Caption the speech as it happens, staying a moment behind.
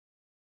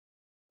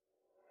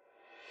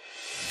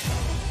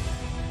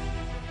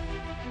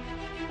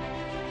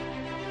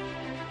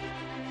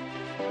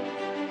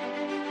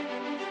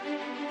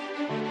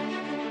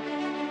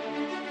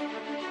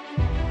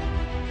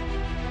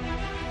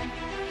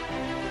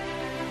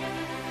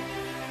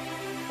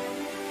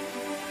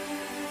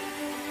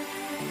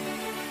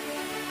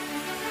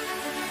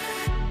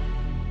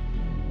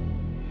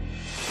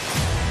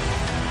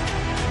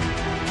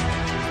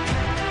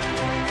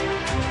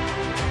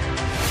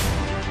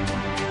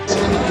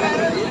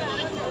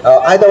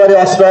आइतबारे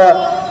Astra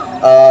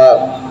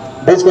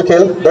बीचको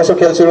खेल दोस्रो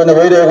खेल सुरु हुन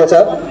गइरहेको छ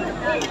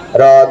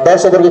र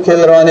 10 ओभरको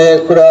खेल रहने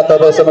कुरा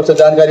तपाईं समक्ष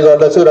जानकारी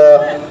गर्दछु र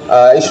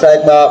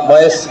स्ट्राइकमा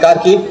महेश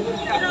कार्की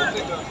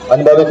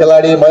अनुभवी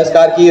खेलाडी महेश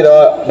कार्की र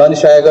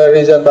ननिसागर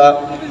रिजनमा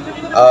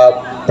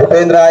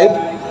भूपेन्द्र राई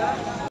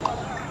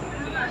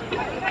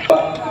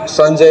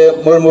सञ्जय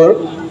मुर्मुर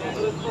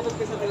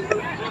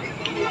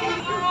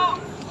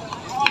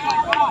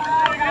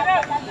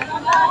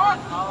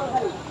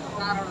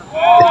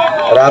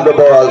राम्रो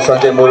बल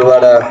सञ्जय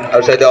मुर्मुरबाट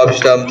आउटसाइड अफ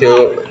स्टम्प थियो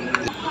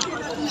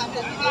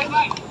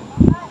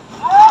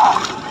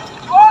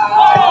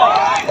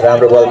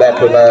राम्रो बल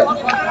ब्याकफुटमा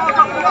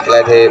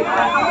खेलाएको थिए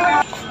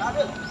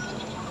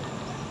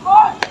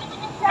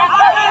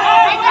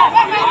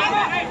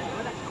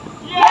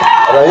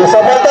र यो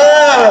सफलता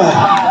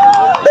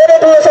धेरै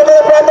ठुलो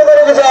सफलता प्राप्त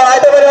गरेको छ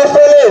आइतबारे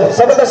अस्ट्राले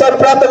सफलता सर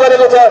प्राप्त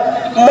गरेको छ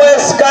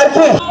महेश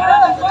कार्की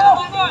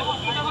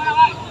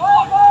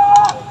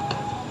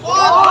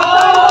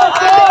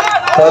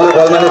पहिलो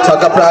बलमा नै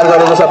छक्का प्रहार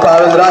गरेको छ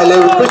पावन राईले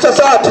उत्कृष्ट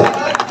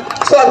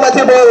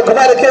शटमाथि बल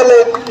घुमाएर खेल्ने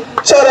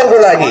चरणको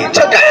लागि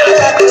छक्का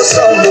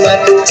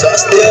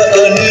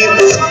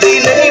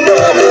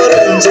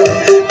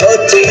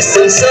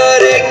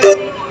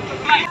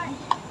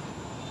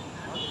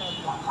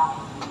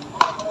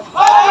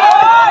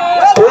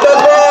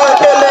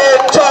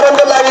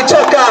चरणको लागि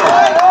छक्का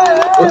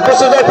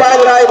उत्कृष्ट पावन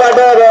राईबाट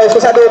र यसको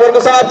साथै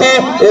ओभरको साथी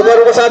एक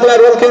ओभरको साथमा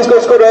रोल किङ्सको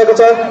स्कोर रहेको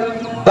छ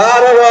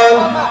 12 रन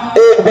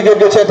 1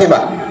 विकेटको क्षतिमा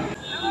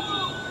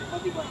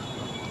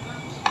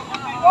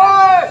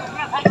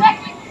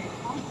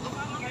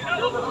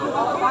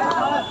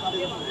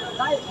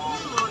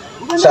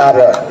 4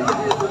 रन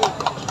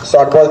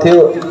सर्ट बल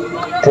थियो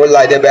फुल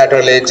लाइदे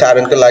ब्याटरले 4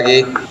 रनको लागि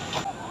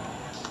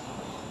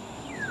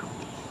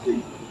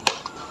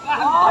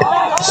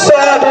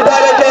सर्ट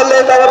उठाएर खेल्ने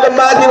तपाईँको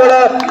माथिबाट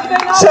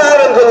 4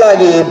 रनको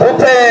लागि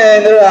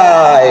भूपेन्द्र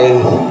राई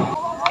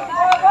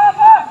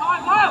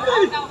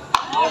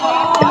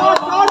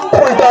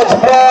फुल टच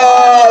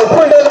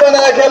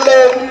बनाएर खेल्ने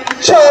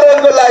 6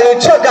 रनको लागि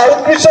छक्का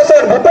उत्कृष्ट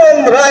सर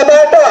भूपेन्द्र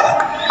राईबाट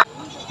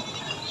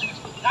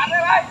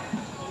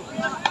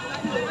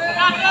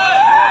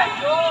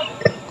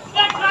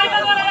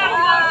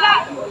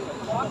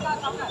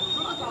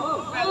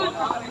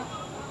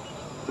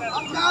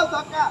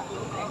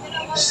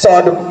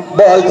सर्ट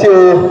बल थियो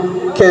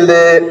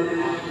खेल्दै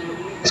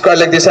स्क्वायर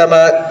लेग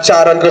दिशामा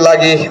 4 रनको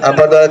लागि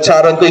अम्पायरद्वारा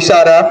 4 रनको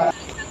इशारा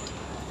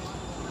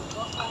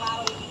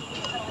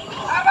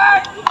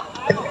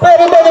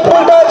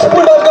फुल टचको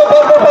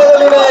भरपुर फाइदा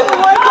लिने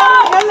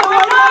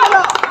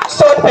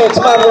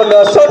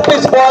सर्ट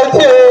पिच बल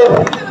थियो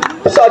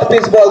सर्ट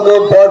पिच बलको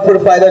भरपुर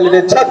फाइदा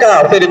लिने छक्का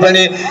फेरि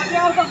पनि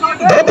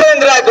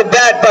भूपेन्द्र राईको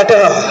ब्याटबाट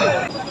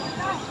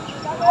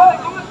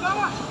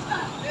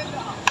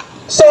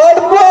सर्ट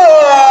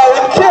बल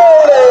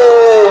खेल्ने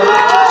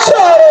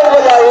 4 रनको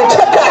लागि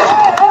छक्का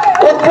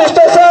उत्कृष्ट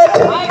शट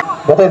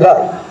भूपेन्द्र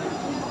राई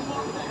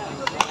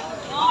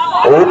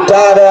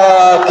उठाएर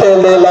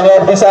खेल्ने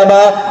लङ्गट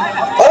दिशामा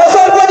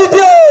अवसर पनि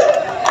थियो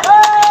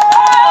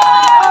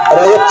र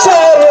यो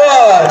 4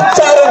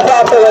 रन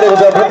प्राप्त गरेको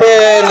छ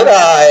भूपेन्द्र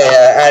राई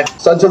एन्ड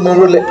सञ्जय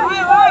मुर्मुरले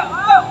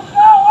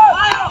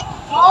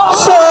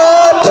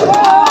शट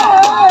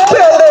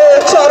खेल्ने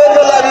 4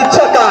 रनको लागि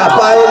छक्का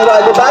पायल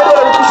राईले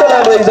ब्याटबाट कुशल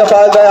राम्रो रहेछ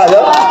पायल राई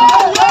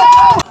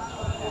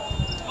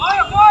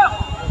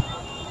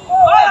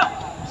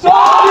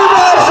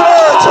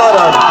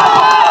आज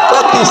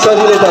कति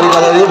सजिलै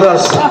तरिकाले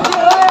रिभर्स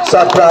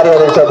शट प्रहार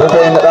गरेको छ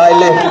भूपेन्द्र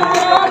राईले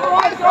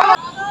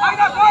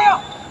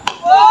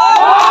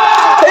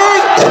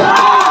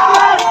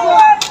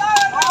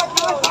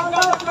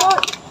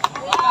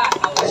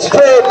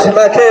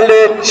स्ट्रेटमा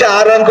खेल्ने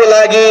 4 रनको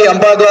लागि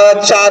अम्पायरद्वारा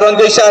 4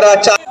 रनको इशारा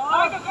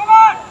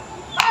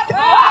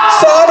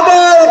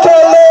सर्बल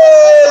खेल्ने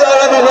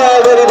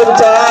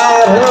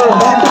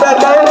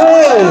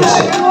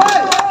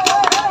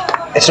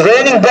It's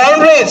raining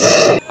boundaries.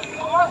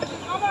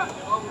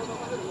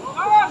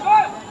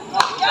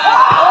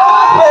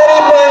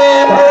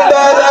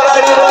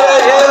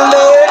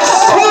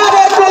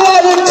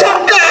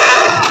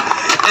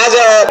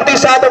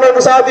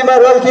 साथीमा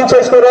रन किङ्स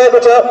स्कोर रहेको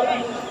छ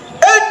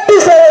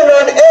 87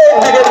 रन 1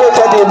 विकेटको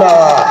क्षतिमा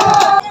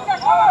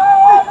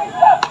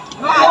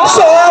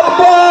सर्ट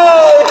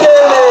बल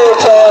खेल्ने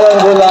 6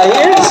 रनको लागि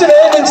इट्स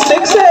रेनिङ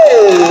 6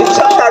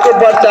 छक्काको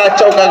वर्षा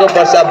चौकाको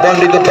वर्षा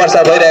बाउन्ड्रीको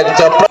वर्षा भइरहेको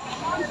छ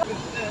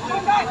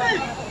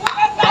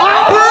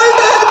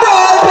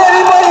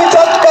फेरि पनि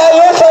छक्का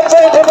यो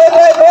सँगसँगै भूपेन्द्र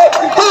राईको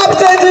हाफ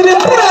सेन्चुरी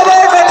पुरा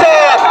भएको छ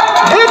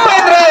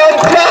भूपेन्द्र राई अन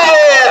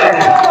फायर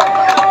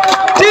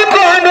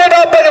टिमको 100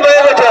 अप पनि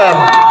भएको छ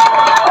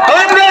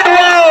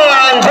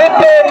 101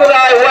 भूपेन्द्र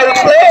राई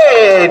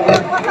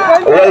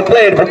वेल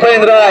प्लेड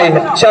भूपेन्द्र राई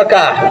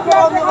छक्का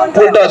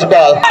फुल टच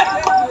बल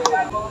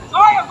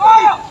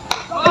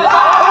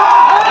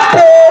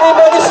फेरि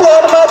पनि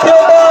स्लोरमा थियो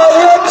बल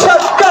यो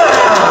छक्का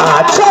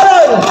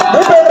चरण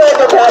भूपेन्द्र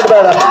राईको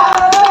ब्याटबाट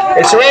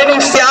इट्स रेनिङ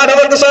 7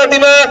 ओभरको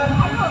सर्तीमा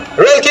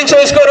रोयल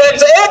किङ्सले स्कोर गरेको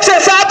छ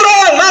 107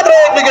 रन मात्र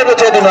 1 विकेटको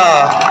क्षतिमा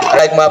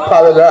राइटमा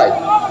पावेल राई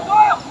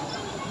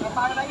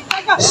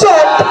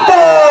शट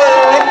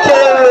बल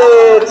खेल्यो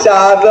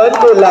 4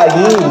 रनको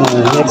लागि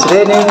it's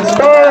raining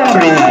Sturm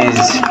bridge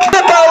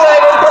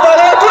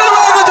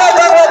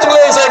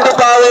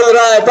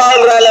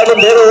Pavel राईलाई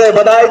पनि धेरै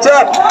बधाई छ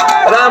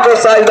राम्रो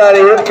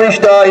साझेदारी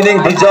उत्कृष्ट inning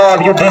deserve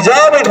you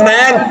deserve it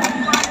man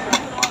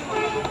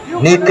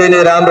निकै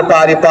नै राम्रो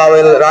पारी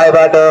पावेल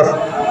राईबाट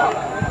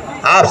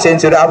हाफ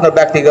सेन्चुरी आफ्नो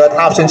व्यक्तिगत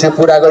हाफ सेन्चुरी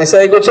पुरा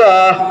गरिसकेको छ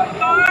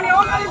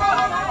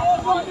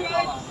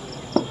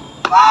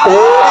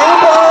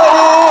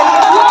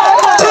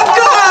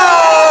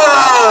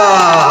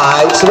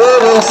It's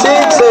running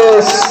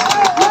sixes.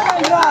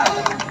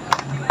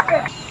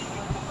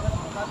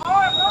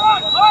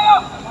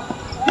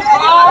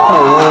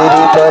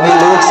 Tony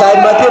left side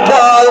में थी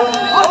बॉल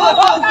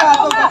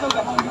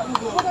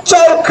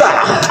चौका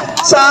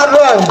 4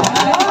 रन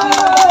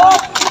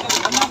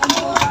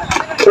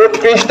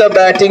उत्कृष्ट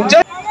बैटिंग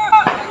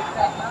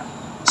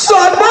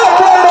शॉट बॉल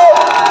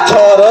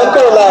 6 रन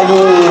को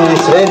लागि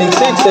रेनिङ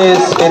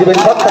सिक्सेस फेरि पनि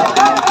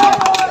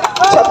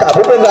छक्का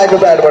भूपेन राईको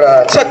ब्याटबाट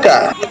छक्का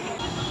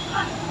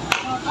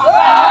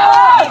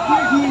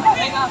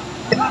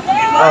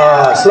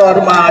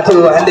स्लटमा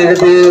थियो हान्डेको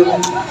थियो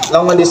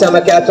लङ्गन दिशामा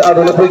क्याच आउट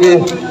हुन पुगे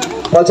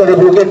पछाडि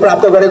विकेट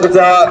प्राप्त गरेको छ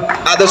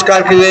आदर्श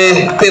कार्कीले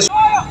त्यस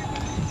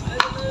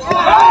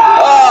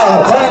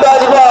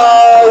फुलबाज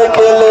बल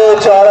खेल्यो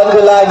 6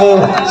 रनको लागि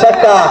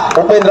छक्का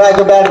भूपेन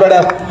राईको ब्याटबाट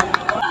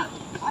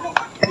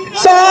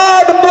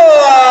शॉट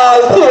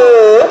बल थियो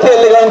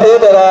खेल्ने गर्थ्यो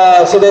तर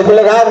सिधै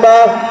फिल्डको हातमा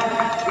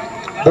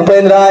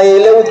भूपेन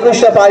राईले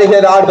उत्कृष्ट पारी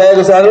खेलेर आउट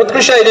भएको छ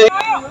उत्कृष्ट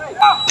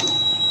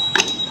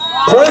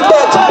फुल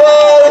टच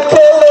बल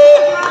खेल्ने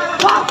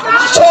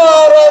 6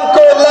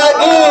 रनको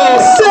लागि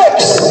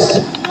 6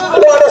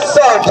 what a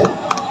shot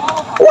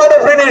what a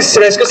finish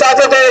यसको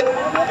साथसाथै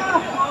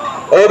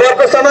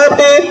ओभरको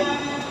समाप्ति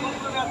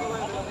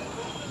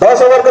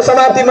 10 ओभरको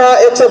समाप्तिमा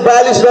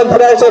 142 रन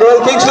पुर्याएको छ रोयल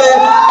किङ्सले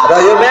र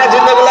यो म्याच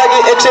जित्नको लागि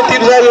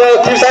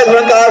 143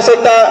 रनको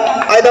आवश्यकता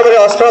आइतबारे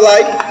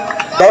अस्ट्रालाई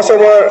 10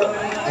 ओभर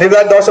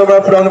निर्धारित 10 ओभर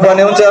पुर्याउनु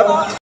पर्ने हुन्छ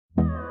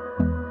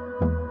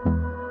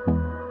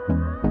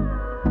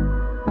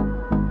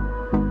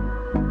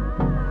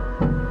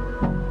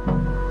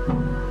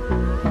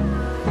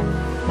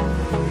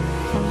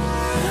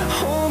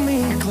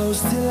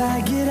Till I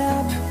get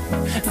up,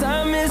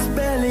 time is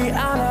barely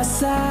on our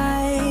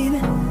side.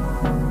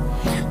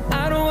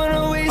 I don't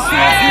wanna waste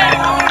my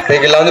time.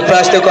 Take it लाउने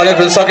प्रयास त्यो कनेक्ट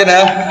हुन सकेन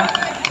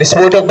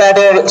विस्फोटक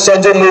ब्याटर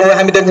सञ्जु मुर्मु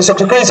हामी देख्न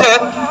सक्छौं कोही छ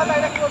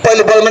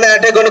पहिले बलमा नै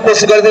अट्याक गर्न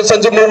कोसिस गर्दै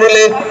सञ्जु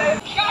मुर्मुले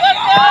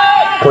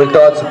फुल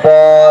टच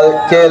बल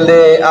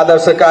खेल्दै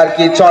आदर्श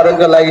कार्की 6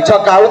 रनको लागि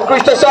छक्का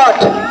उत्कृष्ट शट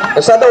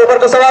 7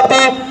 ओभरको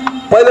समाप्ति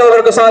पहिलो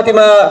ओभरको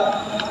समाप्तिमा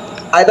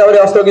आइतबारे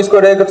अस्ट्राको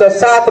स्कोर रहेको छ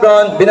 7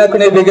 रन बिना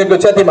कुनै विकेटको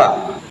क्षतिमा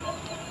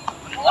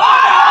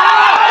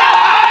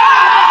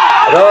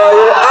र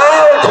यो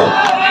आउट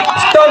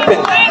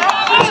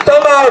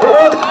स्टम्प आउट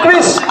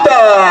उत्कृष्ट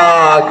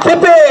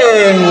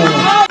किपिङ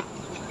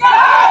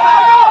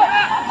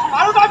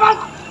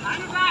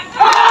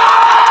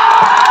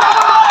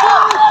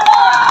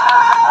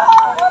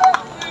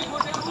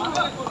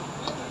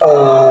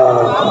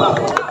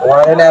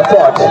what an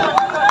effort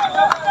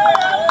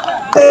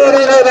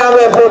धेरै नै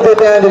राम्रो एफोर्ट थियो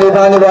त्यहाँनिर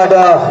पानीबाट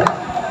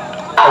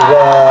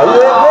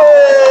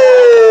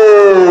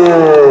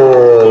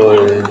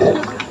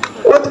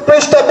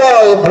उत्कृष्ट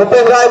बल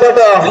भूपेन राईबाट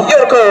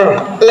यर्कर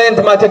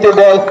लेन्थमा थियो त्यो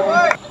बल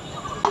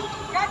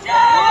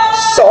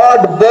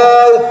सर्ट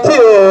बल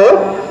थियो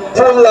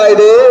फुल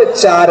लाइले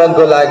 4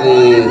 रनको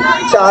लागि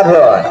 4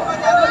 रन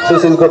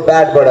सुशीलको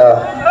ब्याटबाट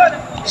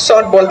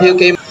सर्ट बल थियो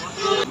केही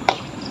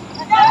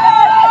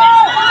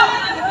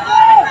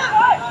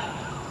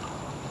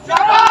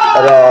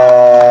र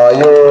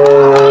यो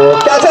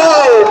क्याच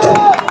आउट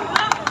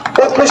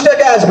उत्कृष्ट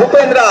क्याच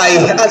भूपेन राई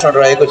आउट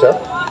रहेको छ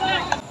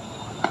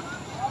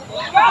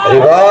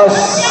रिभर्स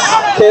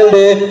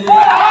खेल्दै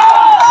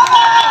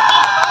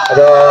र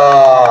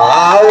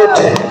आउट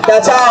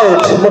क्याच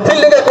आउट म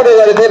फिल्डिङै कुरो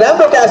गरेको थिएँ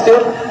राम्रो क्याच थियो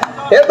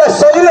हेर्दा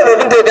सजिलो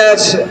रोकिन्थ्यो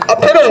क्याच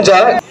अप्ठ्यारो हुन्छ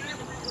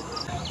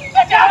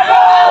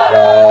र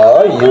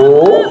यो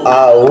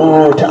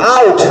आउट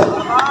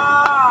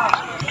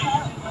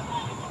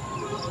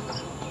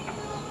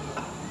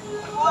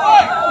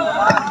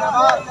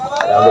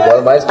राम्रो बल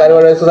माइस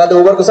कार्यबाट यसको साथै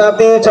ओभरको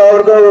समाप्ति 6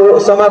 ओभरको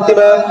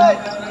समाप्तिमा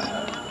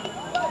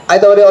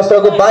आइतबारे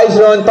अस्ट्राको 22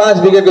 रन 5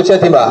 विकेटको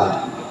क्षतिमा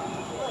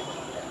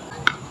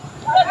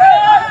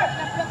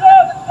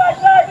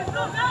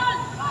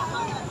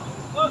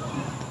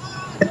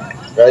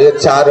र यो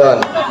 4 रन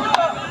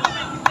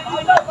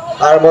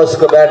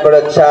आर्मोसको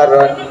ब्याटबाट 4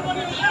 रन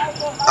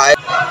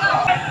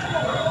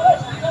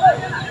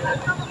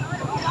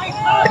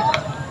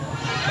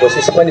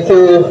कोसिस पनि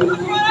थियो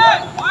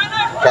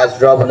क्याच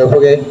ड्रप हुन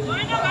पुगे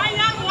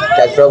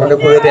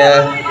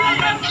त्यहाँ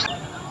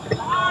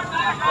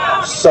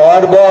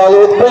शॉट बल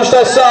उत्कृष्ट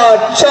शट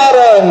 4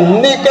 रन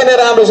निकै नै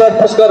राम्रो शट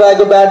पुस्कर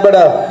राईको ब्याटबाट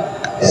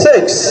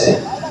 6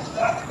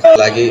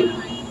 लागि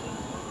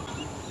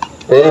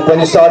फेरि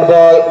पनि सर्ट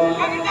बल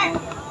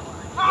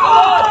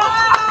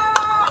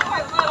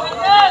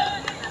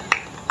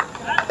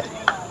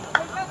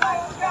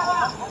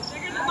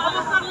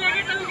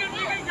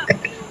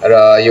र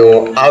यो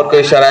आउटको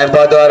इशारा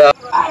एम्पायरद्वारा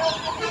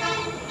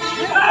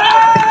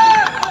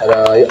र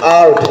यो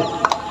आउट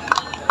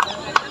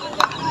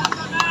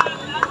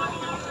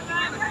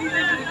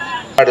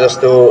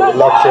जस्तो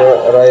लक्ष्य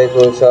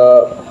रहेको छ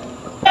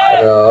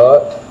र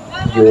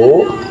यो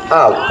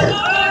आउट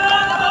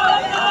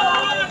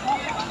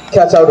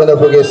क्याच आउट हुन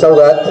पुगे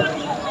सौगात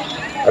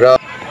र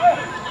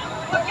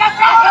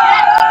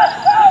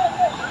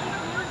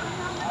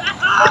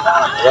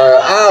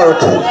आउट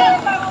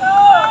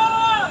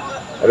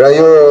र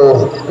यो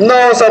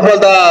नौ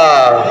सफलता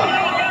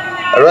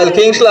रोयल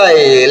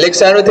किङ्सलाई लेग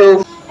साइडमा थियो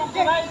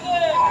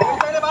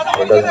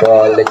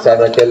बल लेग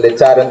साइडमा खेल्दै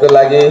 4 रनको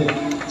लागि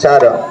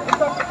 4 रन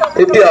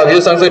 50 अफ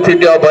यो सँगसँगै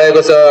 50 अफ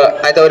भएको छ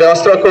आइतबारे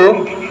अस्त्रको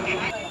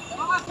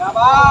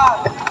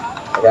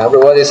हाम्रो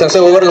ओभर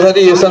सँगसँगै ओभरको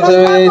साथै यो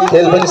सँगसँगै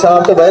खेल पनि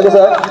समाप्त भएको छ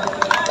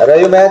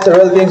र यो म्याच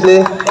रोयल किङ्सले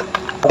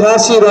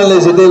 88 रनले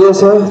जितेको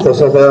छ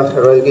त्यसर्थ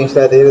रोयल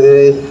किङ्सलाई धेरै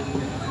धेरै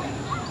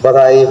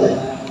बधाई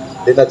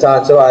दिन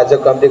चाहन्छु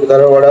आयोजक कमिटीको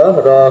तर्फबाट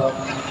र